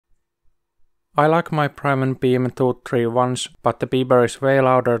I like my Brymen BM231s, but the beeper is way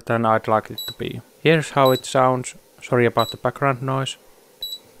louder than I'd like it to be. Here's how it sounds. Sorry about the background noise.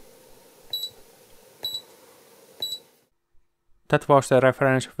 That was the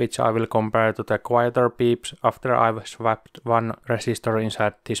reference which I will compare to the quieter beeps after I've swapped one resistor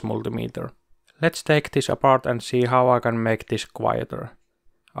inside this multimeter. Let's take this apart and see how I can make this quieter.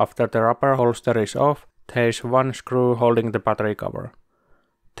 After the rubber holster is off, there is one screw holding the battery cover.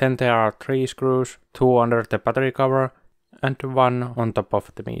 Then there are 3 screws, 2 under the battery cover and 1 on top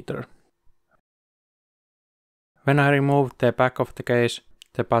of the meter. When I remove the back of the case,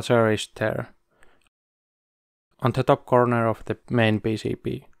 the buzzer is there. On the top corner of the main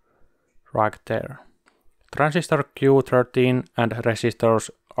PCB. Right there. Transistor Q13 and resistors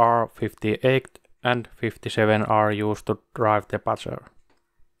R58 and 57 are used to drive the buzzer.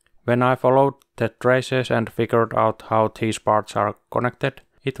 When I followed the traces and figured out how these parts are connected,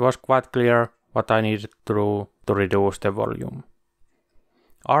 it was quite clear what I needed to do to reduce the volume.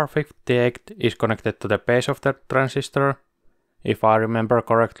 R58 is connected to the base of the transistor. If I remember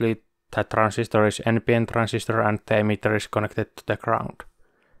correctly, that transistor is NPN transistor and the emitter is connected to the ground.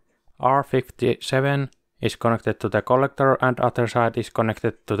 R57 is connected to the collector and other side is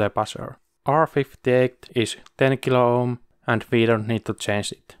connected to the buzzer. R58 is 10 kOhm and we don't need to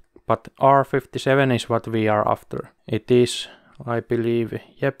change it. But R57 is what we are after. It is, I believe,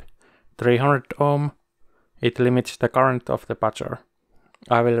 300 ohm. It limits the current of the buzzer.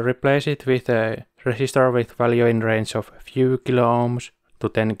 I will replace it with a resistor with value in range of few kiloohms to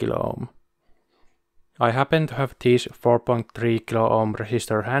 10 kOhm. I happen to have these 4.3 kOhm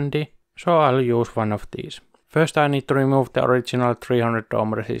resistor handy, so I'll use one of these. First I need to remove the original 300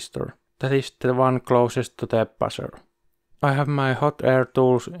 ohm resistor. That is the one closest to the buzzer. I have my hot air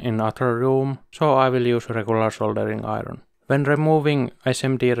tools in other room, so I will use regular soldering iron. When removing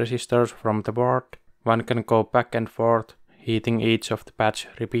SMD resistors from the board, one can go back and forth, heating each of the pads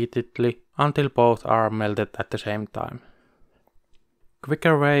repeatedly until both are melted at the same time.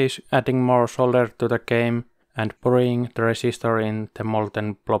 Quicker way is adding more solder to the game and burying the resistor in the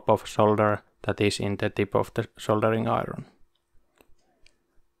molten blob of solder that is in the tip of the soldering iron.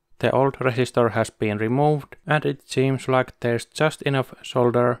 The old resistor has been removed and it seems like there's just enough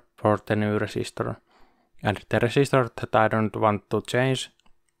solder for the new resistor, and the resistor that I don't want to change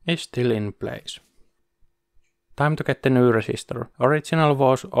is still in place. Time to get the new resistor. Original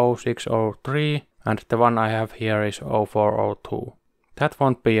was 0603 and the one I have here is 0402. That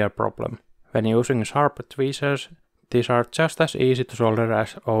won't be a problem. When using sharp tweezers, these are just as easy to solder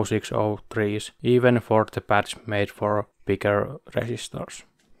as 0603s, even for the pads made for bigger resistors.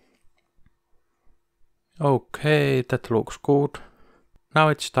 Okay, that looks good. Now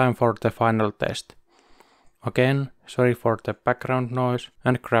it's time for the final test. Again, sorry for the background noise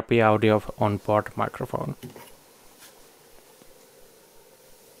and crappy audio of onboard microphone.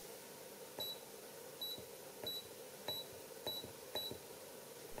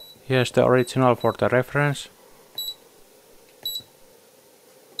 Here's the original for the reference.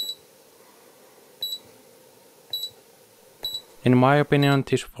 In my opinion,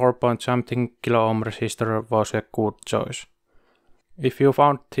 this 4-point-something kOhm resistor was a good choice. If you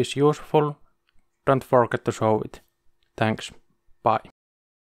found this useful, don't forget to show it. Thanks. Bye.